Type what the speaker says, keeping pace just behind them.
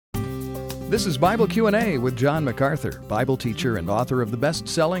This is Bible Q&A with John MacArthur, Bible teacher and author of the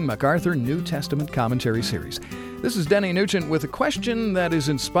best-selling MacArthur New Testament Commentary series. This is Denny Nugent with a question that is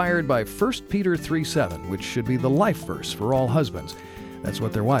inspired by 1 Peter 3:7, which should be the life verse for all husbands. That's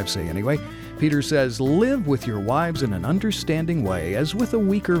what their wives say anyway. Peter says, "Live with your wives in an understanding way, as with a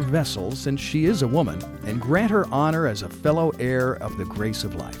weaker vessel, since she is a woman, and grant her honor as a fellow heir of the grace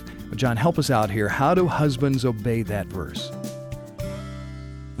of life." But John, help us out here. How do husbands obey that verse?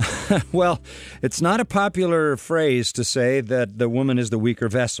 Well, it's not a popular phrase to say that the woman is the weaker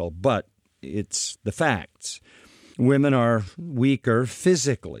vessel, but it's the facts. Women are weaker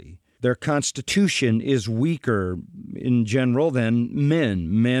physically. Their constitution is weaker in general than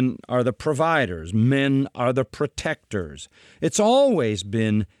men. Men are the providers. Men are the protectors. It's always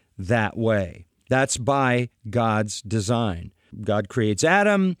been that way. That's by God's design. God creates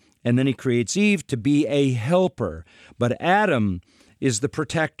Adam, and then he creates Eve to be a helper. But Adam is the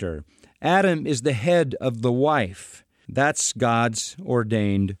protector. Adam is the head of the wife. That's God's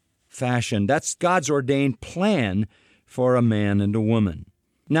ordained fashion. That's God's ordained plan for a man and a woman.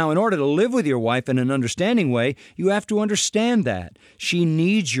 Now, in order to live with your wife in an understanding way, you have to understand that. She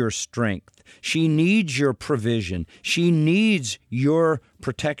needs your strength. She needs your provision. She needs your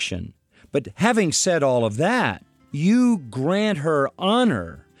protection. But having said all of that, you grant her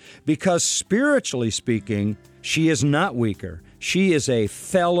honor because spiritually speaking, she is not weaker. She is a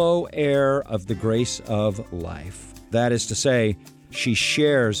fellow heir of the grace of life. That is to say, she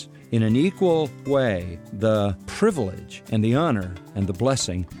shares in an equal way the privilege and the honor and the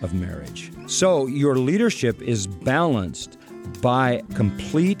blessing of marriage. So your leadership is balanced by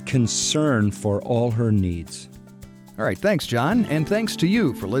complete concern for all her needs. All right, thanks, John, and thanks to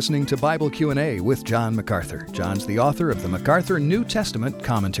you for listening to Bible Q&A with John MacArthur. John's the author of the MacArthur New Testament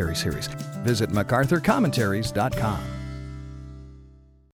Commentary series. Visit MacArthurCommentaries.com.